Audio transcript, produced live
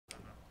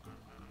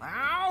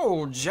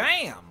Ow,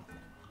 jam!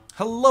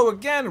 Hello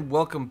again,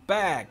 welcome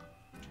back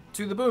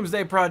to the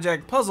Boomsday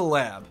Project Puzzle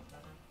Lab,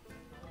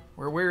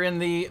 where we're in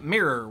the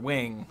mirror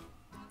wing,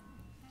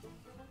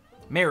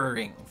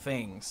 mirroring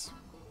things,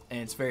 and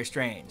it's very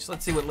strange.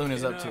 Let's see what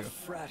Luna's up to.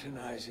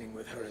 Fraternizing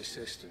with her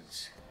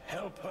assistants.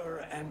 Help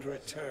her and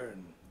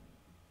return.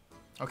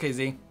 Okay,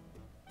 Z.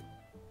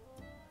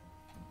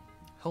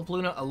 Help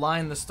Luna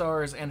align the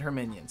stars and her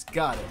minions.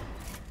 Got it.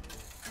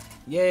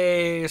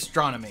 Yay,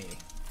 astronomy.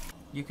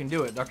 You can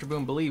do it. Dr.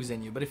 Boom believes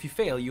in you, but if you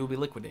fail, you will be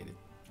liquidated.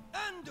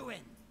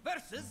 Anduin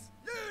versus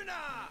Luna!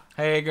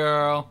 Hey,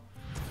 girl.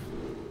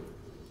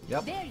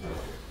 Yep. There you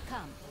are.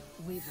 Come,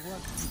 we've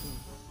work to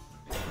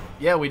do.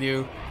 Yeah, we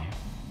do.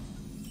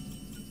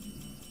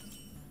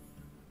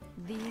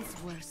 These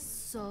were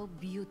so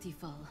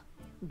beautiful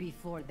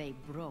before they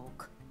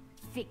broke.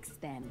 Fix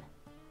them.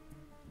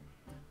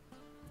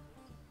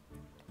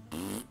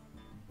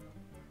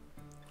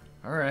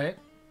 All right.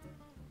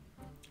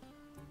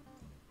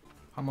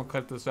 I'm gonna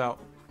cut this out.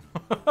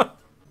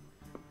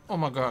 Oh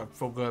my god,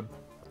 so good.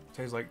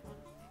 Tastes like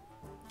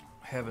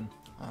heaven.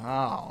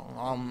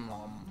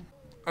 Oh,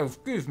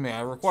 excuse me,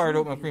 I required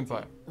oatmeal cream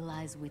pie.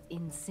 Lies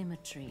within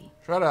symmetry.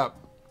 Shut up.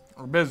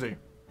 We're busy.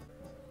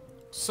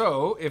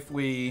 So, if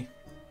we...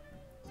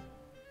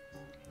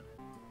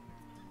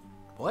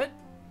 What?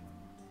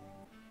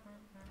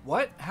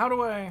 What? How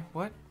do I...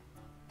 What?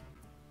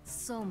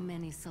 So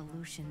many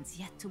solutions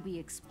yet to be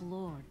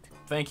explored.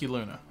 Thank you,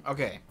 Luna.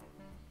 Okay.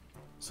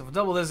 So if I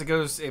double this,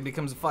 it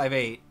becomes a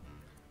 5-8,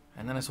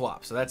 and then a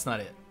swap. So that's not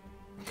it.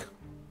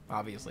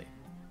 Obviously.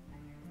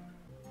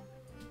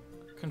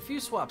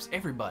 Confuse swaps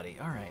everybody.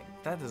 All right,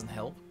 that doesn't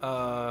help.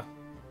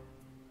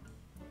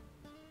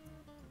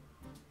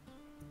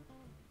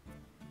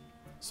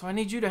 So I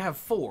need you to have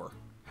 4.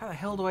 How the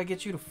hell do I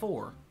get you to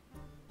 4?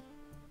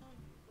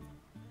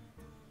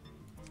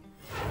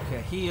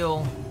 Okay,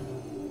 heal.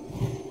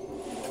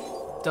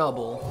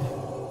 Double.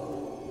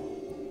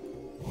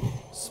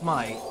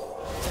 Smite.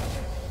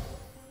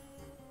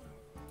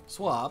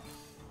 Swap.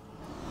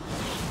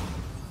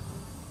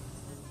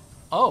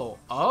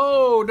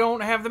 Oh,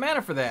 don't have the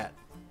mana for that.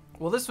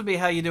 Well, this would be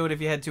how you do it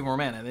if you had 2 more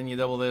mana. Then you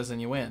double this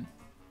and you win.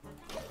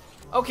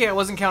 Okay, I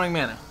wasn't counting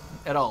mana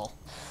at all.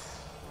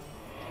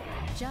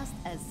 Just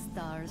as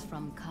stars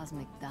from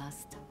cosmic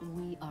dust,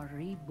 we are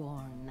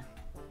reborn.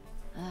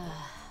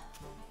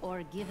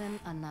 Or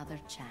given another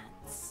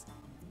chance.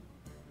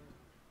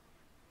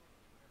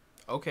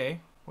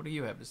 Okay, what do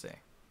you have to say?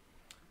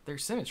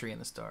 There's symmetry in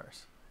the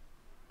stars.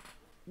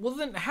 Well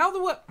then, how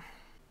the what?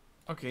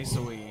 Okay,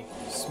 so we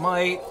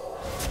smite.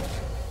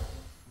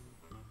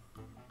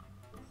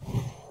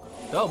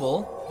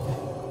 Double.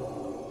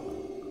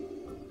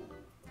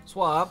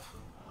 Swap.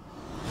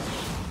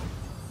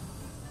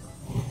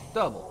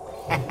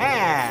 Double.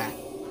 Ha-ha!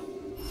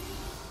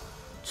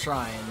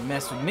 Try and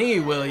mess with me,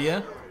 will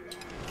ya?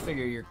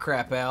 Figure your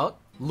crap out,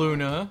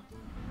 Luna.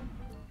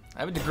 I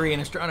have a degree in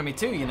astronomy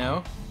too, you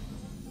know.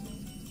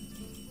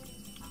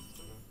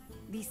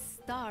 These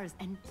stars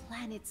and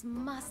planets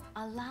must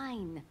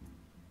align.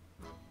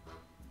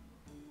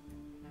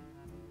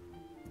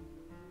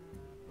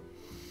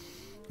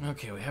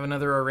 Okay, we have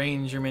another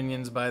arrange your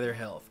minions by their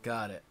health.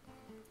 Got it.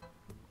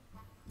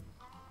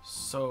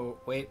 So,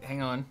 wait,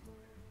 hang on.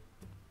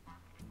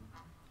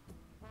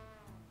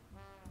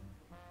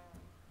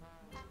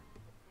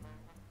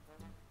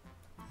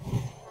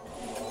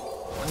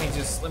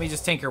 Let me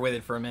just tinker with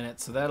it for a minute.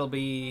 So that'll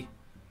be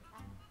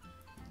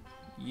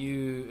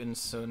you, and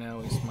so now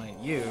we smite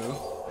you.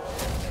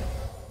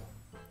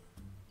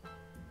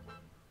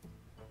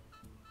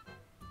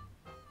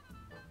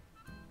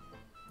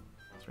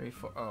 Three,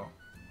 4. Oh,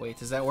 wait,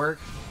 does that work?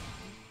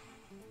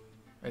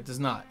 It does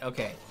not.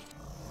 Okay.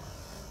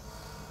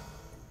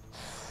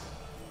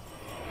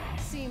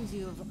 Seems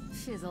you've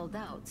fizzled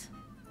out.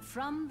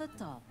 From the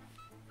top.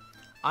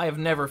 I have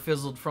never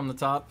fizzled from the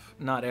top.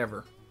 Not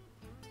ever.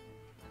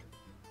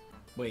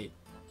 Wait.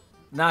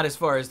 Not as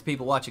far as the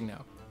people watching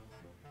know.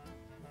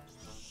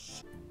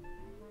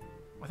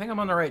 I think I'm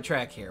on the right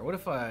track here. What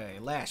if I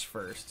lash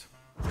first?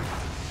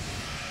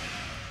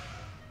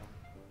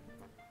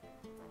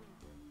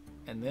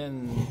 And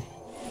then...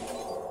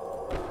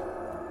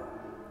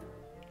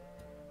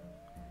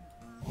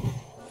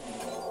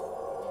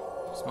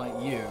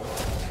 smite you.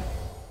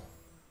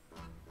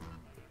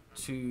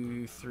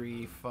 2,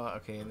 3, 5...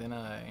 Okay, then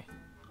I...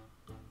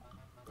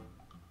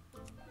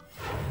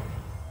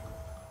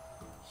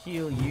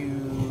 heal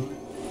you,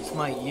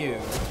 smite you.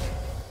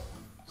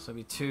 So it'll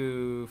be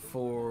 2,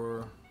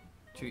 4,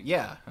 2.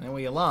 Yeah, and then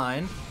we align.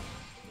 And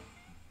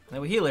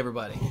then we heal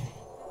everybody.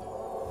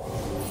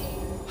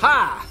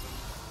 Ha!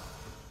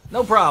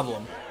 No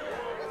problem.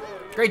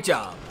 Great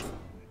job.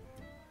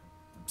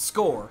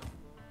 Score.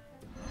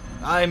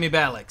 I am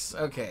Balix.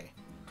 Okay.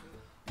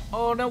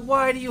 Oh, now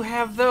why do you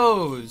have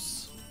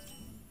those?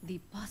 The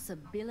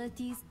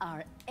possibilities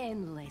are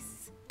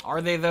endless.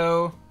 Are they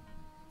though?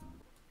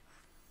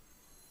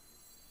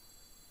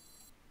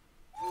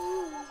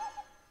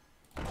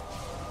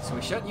 So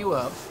we shut you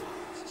up.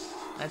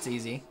 That's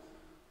easy.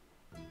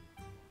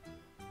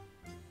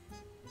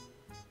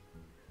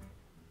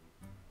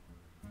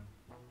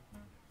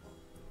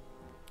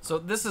 So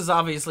this is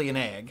obviously an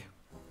egg.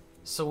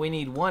 So we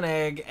need one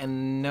egg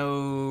and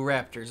no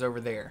raptors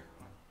over there.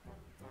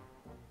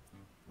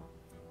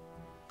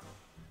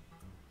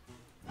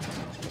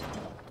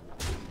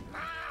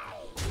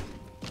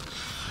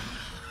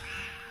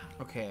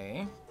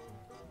 Okay.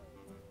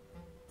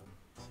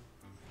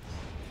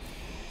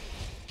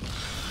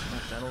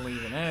 That'll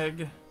leave an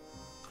egg.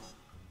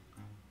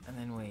 And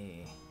then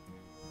we...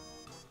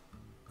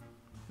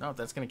 No,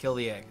 that's gonna kill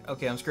the egg.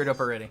 Okay, I'm screwed up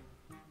already.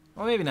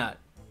 Well, maybe not.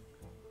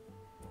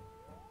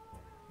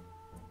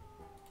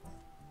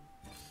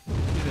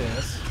 Do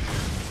this.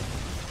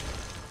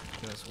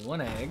 Give us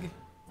one egg.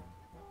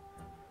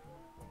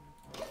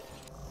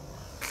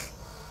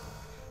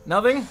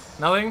 Nothing?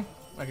 Nothing?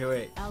 Okay,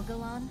 wait.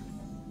 Algalon,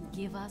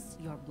 give us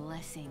your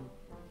blessing.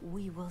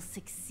 We will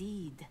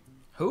succeed.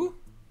 Who?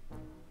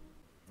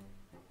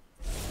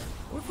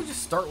 What if we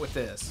just start with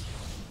this?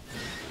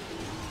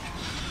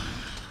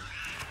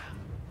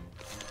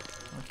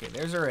 Okay,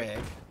 there's our egg.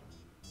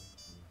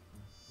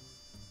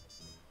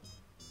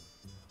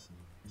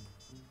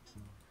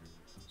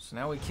 So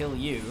now we kill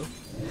you.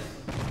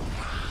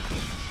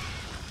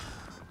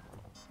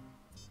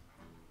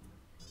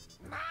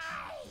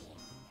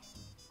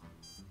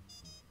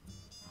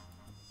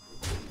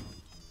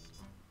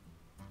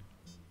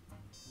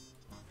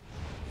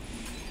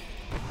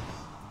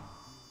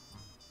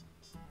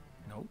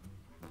 Nope.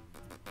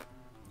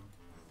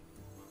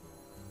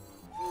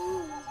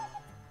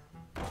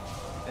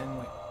 Then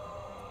wait.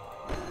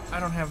 I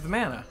don't have the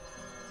mana.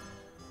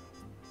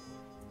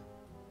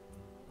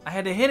 I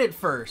had to hit it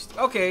first.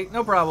 Okay,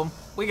 no problem.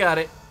 We got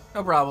it.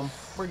 No problem.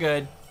 We're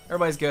good.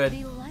 Everybody's good.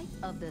 The light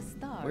of the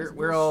stars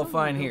We're will all show you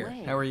fine the here.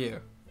 way. How are you?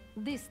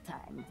 This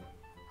time,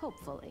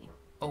 hopefully.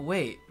 Oh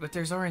wait, but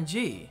there's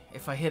RNG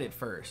if I hit it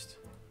first.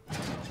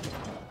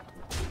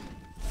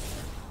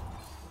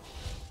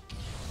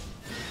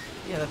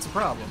 Yeah, that's a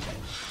problem.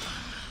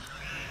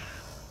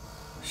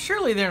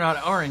 Surely they're not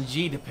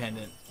RNG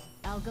dependent.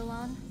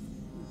 Algalon,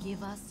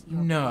 give us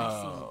your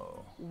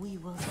No. blessing. We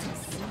will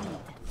succeed.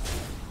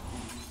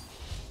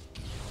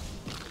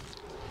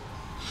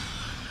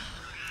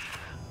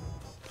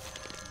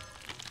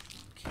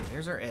 Okay,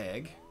 there's our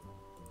egg.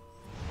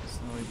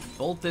 So we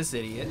bolt this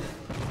idiot.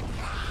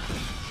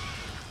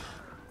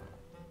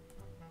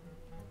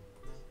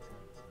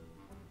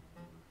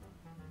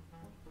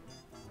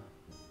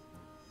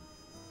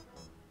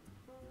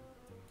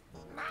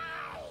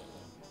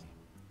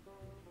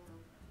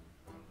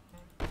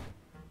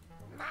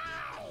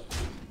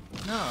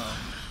 No.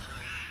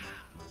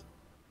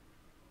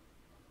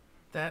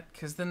 That,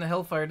 because then the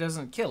Hellfire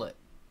doesn't kill it.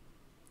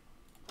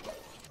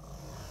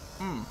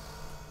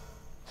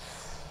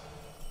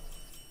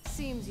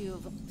 Seems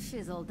you've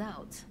fizzled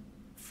out.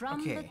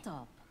 From the Okay.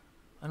 top.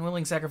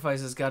 Unwilling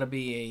sacrifice has got to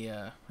be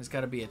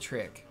a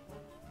trick.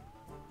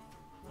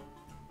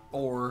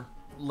 Or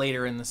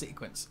later in the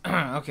sequence.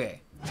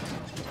 Okay.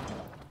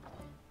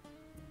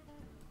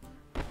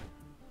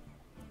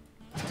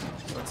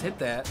 So let's hit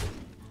that.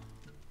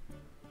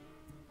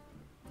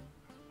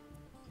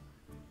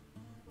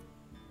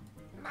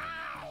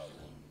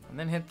 And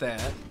then hit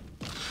that.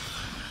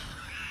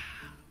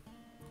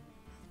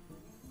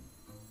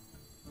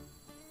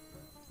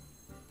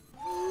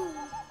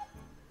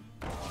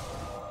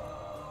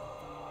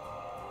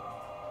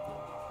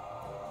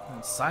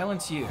 And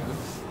silence you.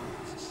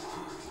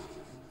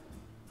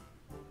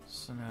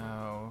 So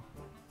now...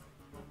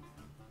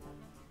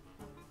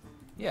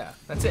 Yeah,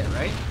 that's it,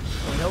 right?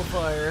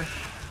 Hellfire.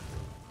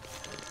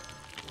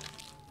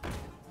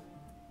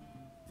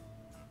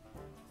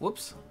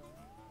 Whoops.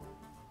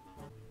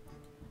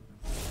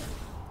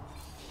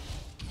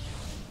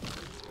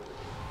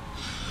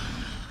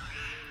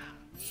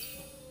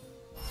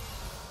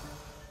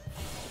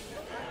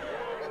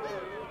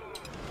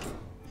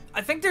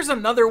 I think there's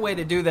another way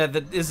to do that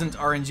that isn't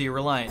RNG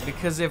reliant,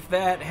 because if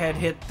that had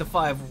hit the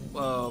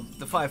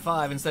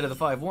 5-5 instead of the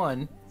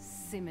 5-1,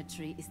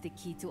 Symmetry is the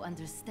key to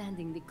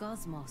understanding the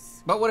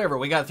cosmos. but whatever,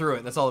 we got through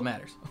it. That's all that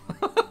matters.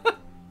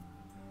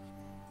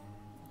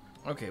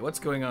 Okay, what's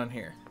going on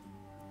here?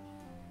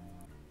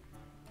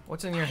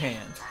 What's in your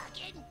hand?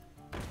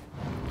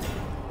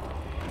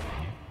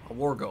 A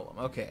war golem.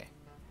 Okay.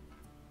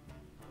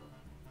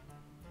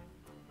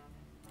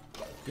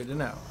 Good to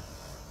know.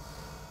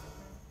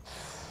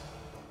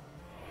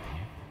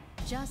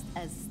 Just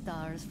as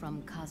stars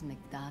from cosmic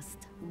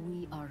dust,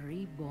 we are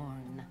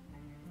reborn.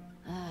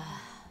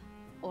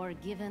 Or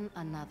given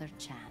another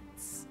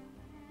chance.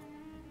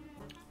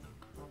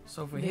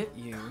 So if we hit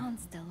you...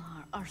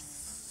 Constellar are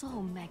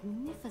so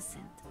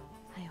magnificent.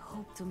 I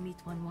hope to meet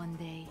one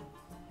day.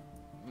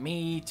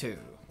 Me too.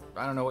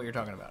 I don't know what you're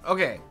talking about.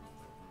 Okay.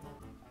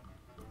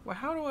 Well,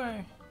 how do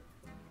I...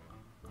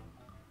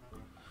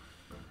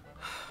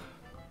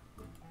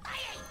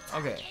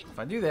 Okay, if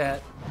I do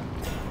that,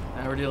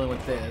 now we're dealing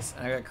with this,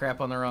 and I got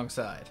crap on the wrong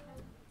side.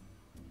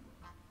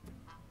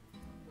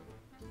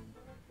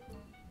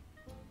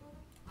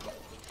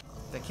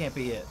 That can't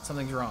be it.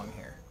 Something's wrong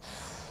here.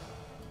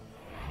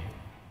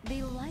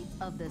 The light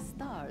of the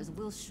stars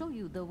will show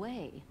you the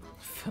way.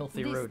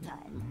 Filthy This rodent.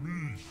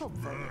 time,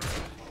 hopefully.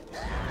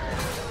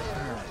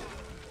 Alright.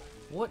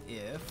 What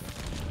if...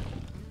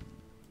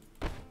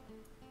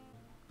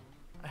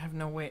 I have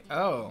no way...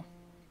 Oh.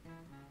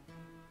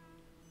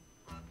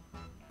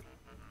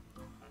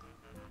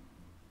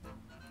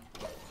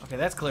 Okay,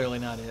 that's clearly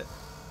not it.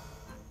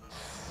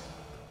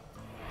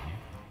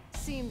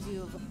 Seems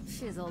you've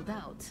fizzled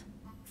out.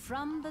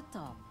 From the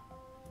top.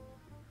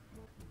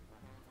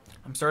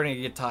 I'm starting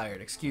to get tired,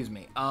 excuse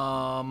me.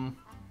 I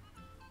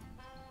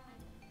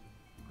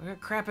got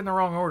crap in the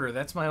wrong order,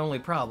 that's my only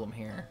problem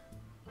here.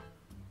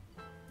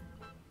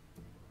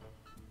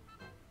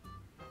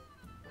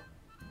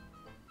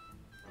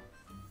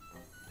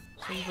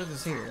 So you put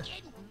this here.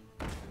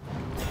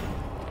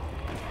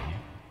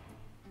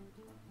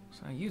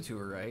 So you two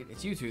are right,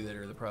 it's you two that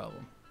are the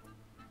problem.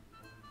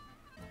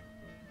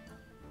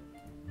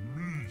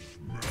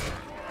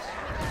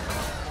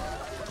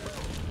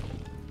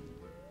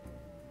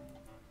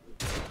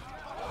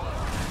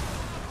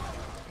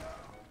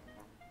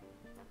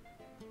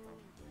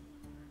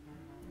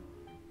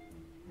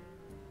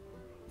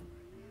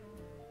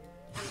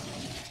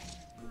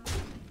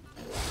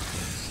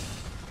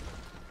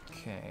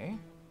 Okay.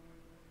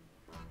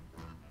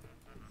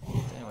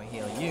 Then we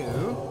heal you.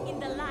 In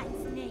the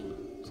light's name.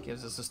 This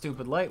gives us a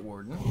stupid light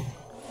warden.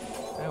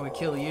 Then we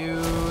kill you,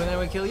 and then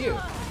we kill you.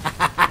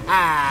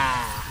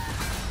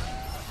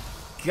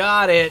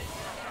 Got it.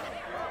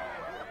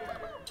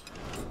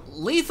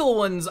 Lethal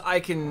ones,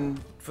 I can,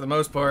 for the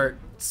most part,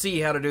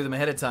 see how to do them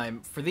ahead of time.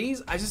 For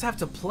these, I just have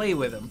to play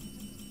with them.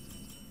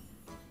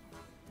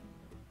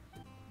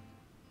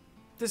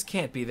 This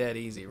can't be that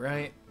easy,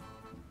 right?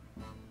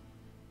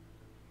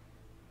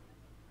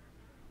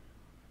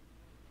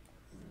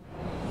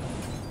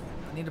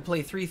 I need to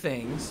play 3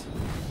 things.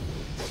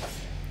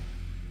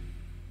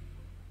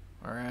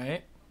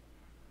 Alright.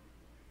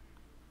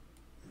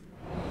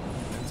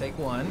 Take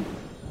 1.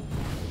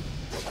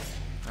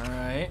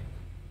 Alright.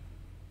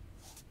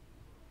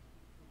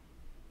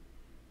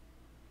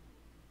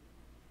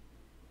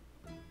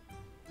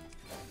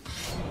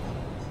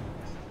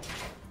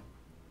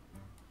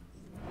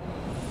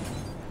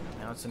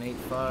 Now it's an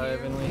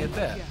 8-5 and we hit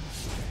that.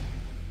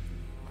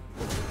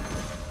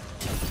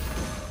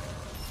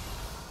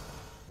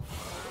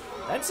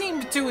 That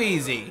seemed too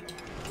easy.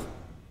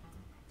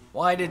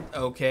 Why did...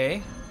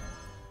 Okay.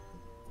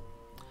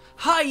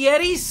 Hi,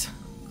 Yetis!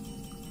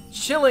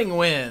 Chilling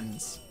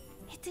wins.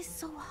 It is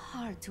so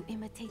hard to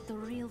imitate the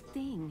real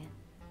thing.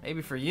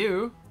 Maybe for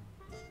you.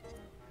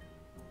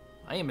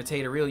 I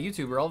imitate a real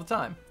YouTuber all the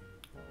time.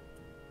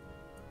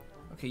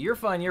 Okay, you're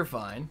fine, you're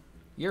fine.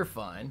 You're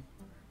fine.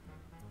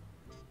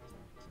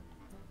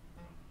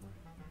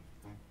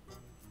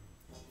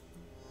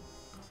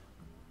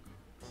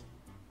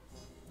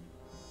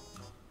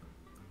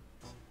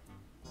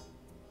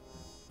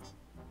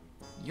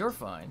 You're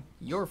fine.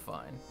 You're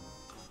fine.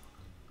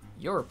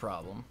 You're a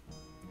problem.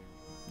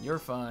 You're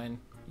fine.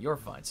 You're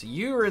fine. So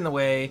you are in the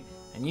way,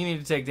 and you need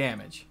to take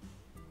damage.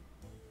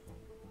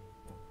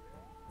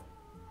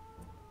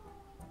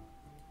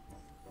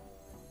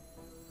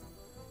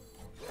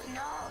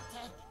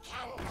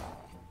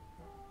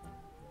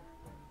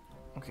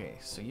 Okay,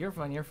 so you're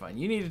fine. You're fine.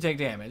 You need to take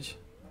damage.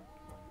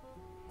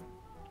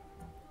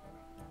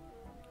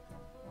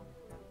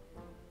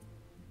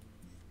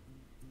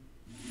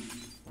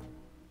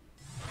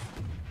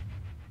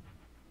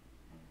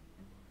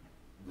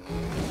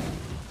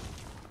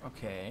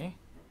 Okay.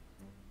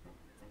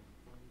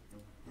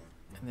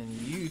 And then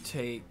you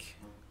take...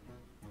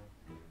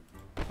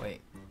 Wait.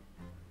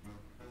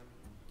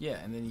 Yeah,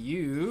 and then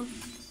you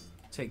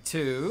take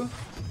 2.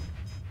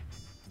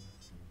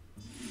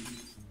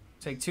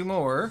 Take 2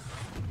 more.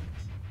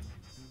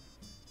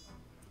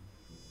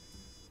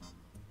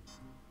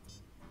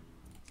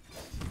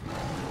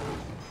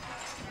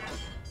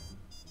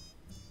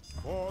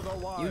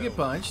 You get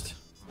punched.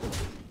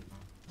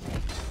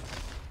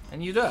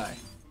 And you die.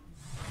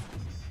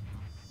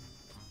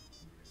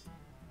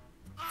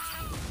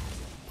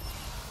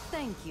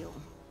 Thank you.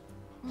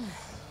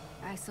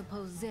 I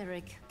suppose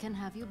Zarek can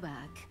have you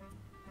back.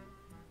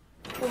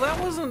 Well,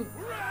 that wasn't...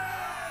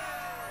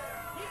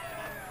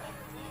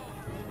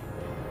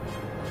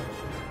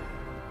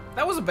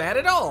 That wasn't bad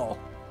at all.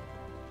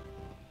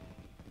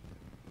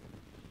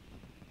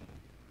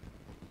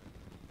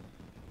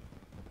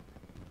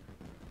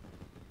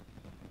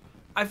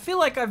 I feel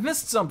like I've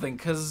missed something,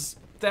 because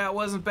that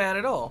wasn't bad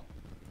at all.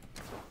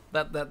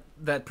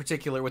 That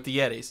particular with the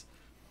Yetis.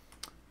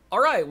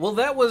 Alright, well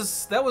that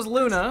was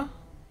Luna.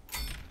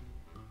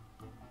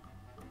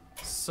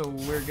 So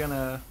we're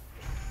gonna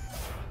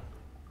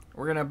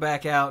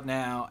back out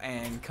now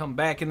and come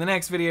back in the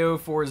next video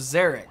for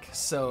Zarek.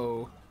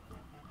 So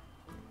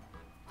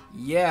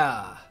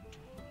yeah.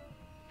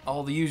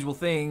 All the usual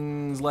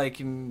things, like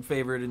and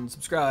favorite and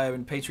subscribe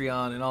and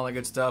Patreon and all that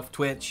good stuff.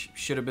 Twitch,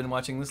 should have been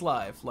watching this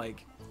live,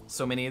 like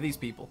so many of these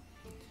people.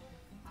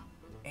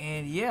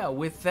 And yeah,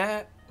 with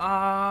that,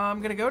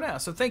 I'm gonna go now.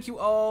 So thank you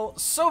all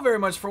so very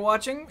much for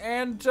watching,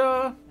 and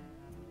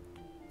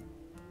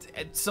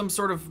some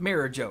sort of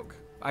mirror joke.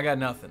 I got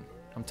nothing.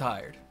 I'm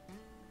tired.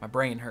 My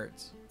brain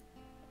hurts.